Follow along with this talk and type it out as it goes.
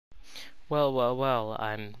Well,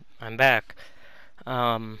 I'm back.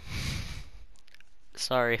 Um,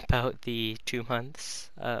 Sorry about the 2 months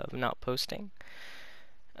of not posting.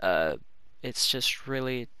 Uh, it's just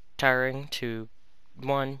really tiring to,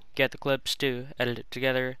 one, get the clips, two, edit it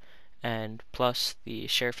together, and plus the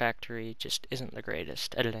Share Factory just isn't the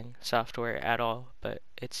greatest editing software at all, but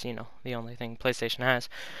it's, the only thing PlayStation has.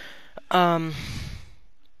 Um,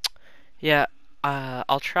 yeah,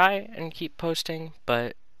 I'll try and keep posting,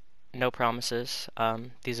 but no promises.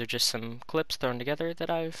 These are just some clips thrown together that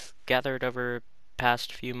I've gathered over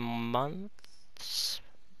past few months,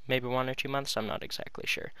 maybe 1 or 2 months, I'm not exactly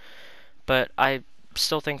sure. But I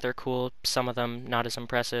still think they're cool. Some of them not as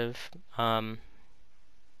impressive.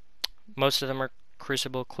 Most of them are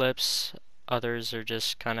Crucible clips. Others are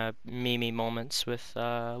just kind of meme moments with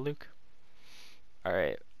Luke.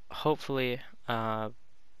 Alright, hopefully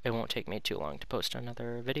it won't take me too long to post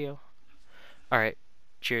another video. Alright,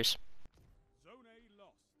 cheers.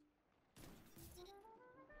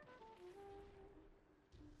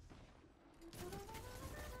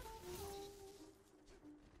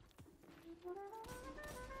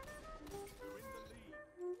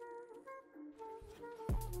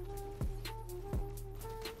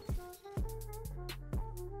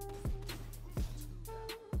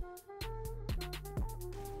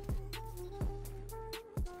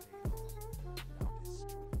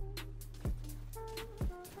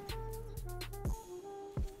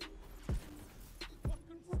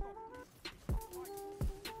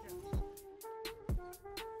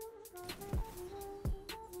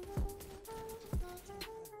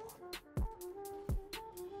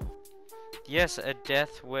 Yes, a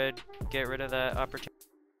death would get rid of that opportunity.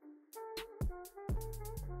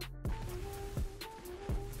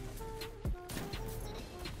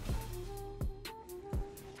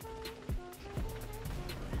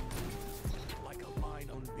 Like a mine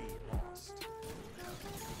on B lost.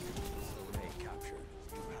 Zone A captured.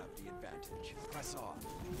 You have the advantage. Press on.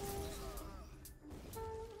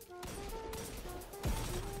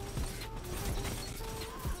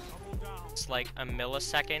 It's like a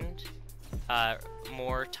millisecond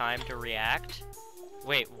more time to react.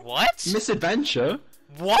 Wait, what? Misadventure?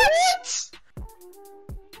 What?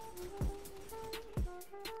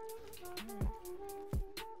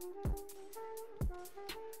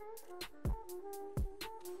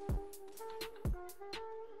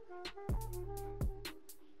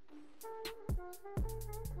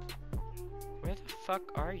 Where the fuck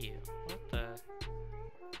are you? What the?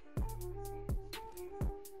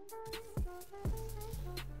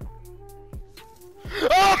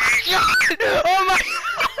 Oh my god! Oh my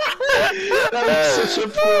That was such a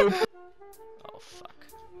probe. Oh fuck.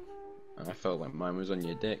 I felt like mine was on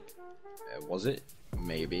your dick. Was it?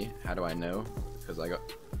 Maybe. How do I know? Because I got...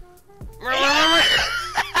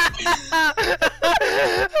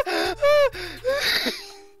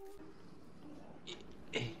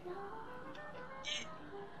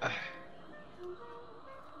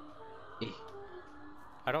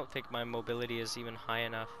 I don't think my mobility is even high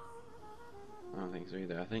enough. I don't think so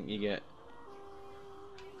either. I think you get...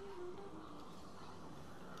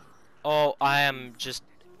 Oh, I am just...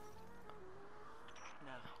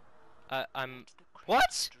 I'm...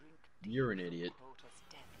 What? You're an idiot.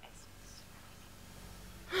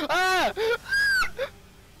 Ah!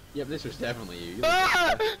 Yep, this was definitely you.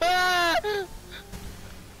 Ah! Ah!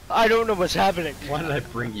 I don't know what's happening. Why did I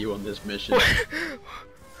bring you on this mission?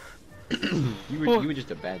 you were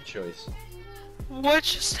just a bad choice. What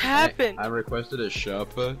just happened? I requested a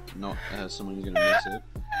Sherpa, not someone who's gonna miss it.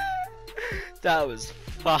 That was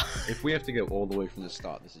fun. If we have to go all the way from the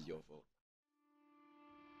start, this is your fault.